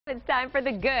It's time for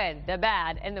the good, the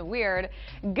bad, and the weird.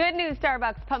 Good news,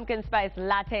 Starbucks pumpkin spice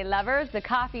latte lovers. The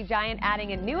coffee giant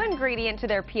adding a new ingredient to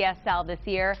their PSL this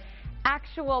year,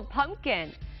 actual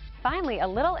pumpkin. Finally, a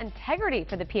little integrity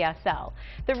for the PSL.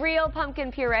 The real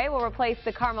pumpkin puree will replace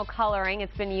the caramel coloring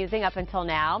it's been using up until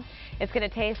now. It's going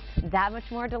to taste that much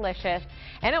more delicious,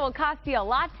 and it will cost you a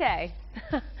latte.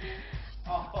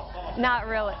 Not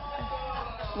really.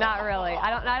 Not really.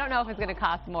 I don't know if it's going to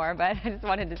cost more, but I just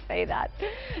wanted to say that.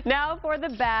 Now for the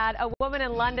bad. A woman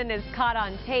in London is caught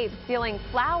on tape stealing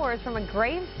flowers from a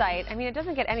grave site. I mean, it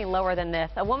doesn't get any lower than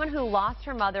this. A woman who lost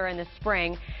her mother in the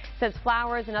spring says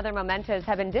flowers and other mementos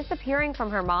have been disappearing from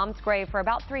her mom's grave for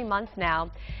about 3 months now.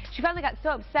 She finally got so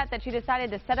upset that she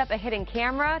decided to set up a hidden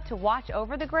camera to watch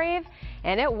over the grave,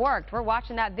 and it worked. We're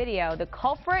watching that video. The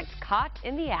culprit caught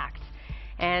in the act.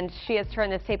 And she has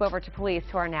turned this tape over to police,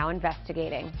 who are now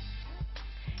investigating.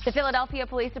 The Philadelphia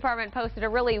Police Department posted a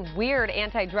really weird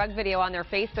anti-drug video on their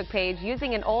Facebook page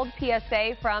using an old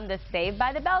PSA from the Saved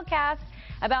by the Bell cast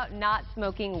about not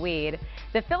smoking weed.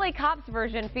 The Philly Cops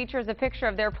version features a picture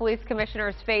of their police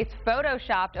commissioner's face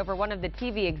photoshopped over one of the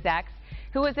TV execs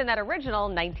who was in that original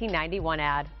 1991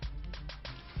 ad.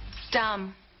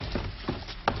 Dumb.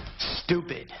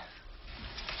 Stupid.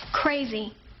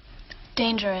 Crazy.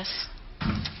 Dangerous.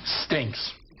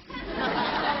 Stinks.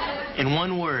 In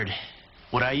one word,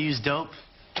 would I use dope?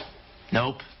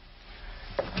 Nope.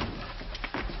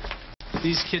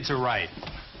 These kids are right.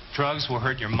 Drugs will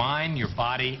hurt your mind, your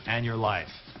body, and your life.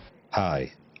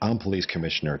 Hi, I'm Police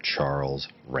Commissioner Charles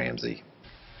Ramsey.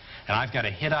 And I've got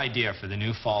a hit idea for the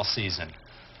new fall season.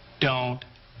 Don't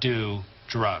do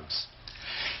drugs.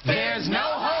 There's no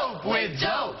hope with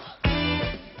dope.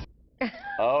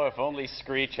 Oh, if only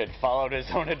Screech had followed his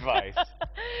own advice.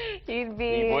 He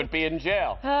would be in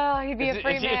jail. Oh, he'd be a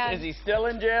free man. Is he still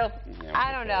in jail? No,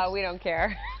 I don't know. We don't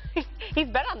care. He's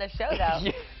been on the show, though.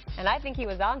 Yeah. And I think he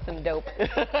was on some dope.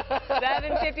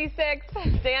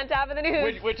 7:56. Stay on top of the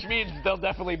news. Which means they'll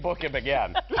definitely book him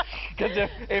again. Because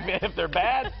if they're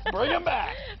bad, bring him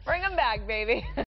back. Bring him back, baby.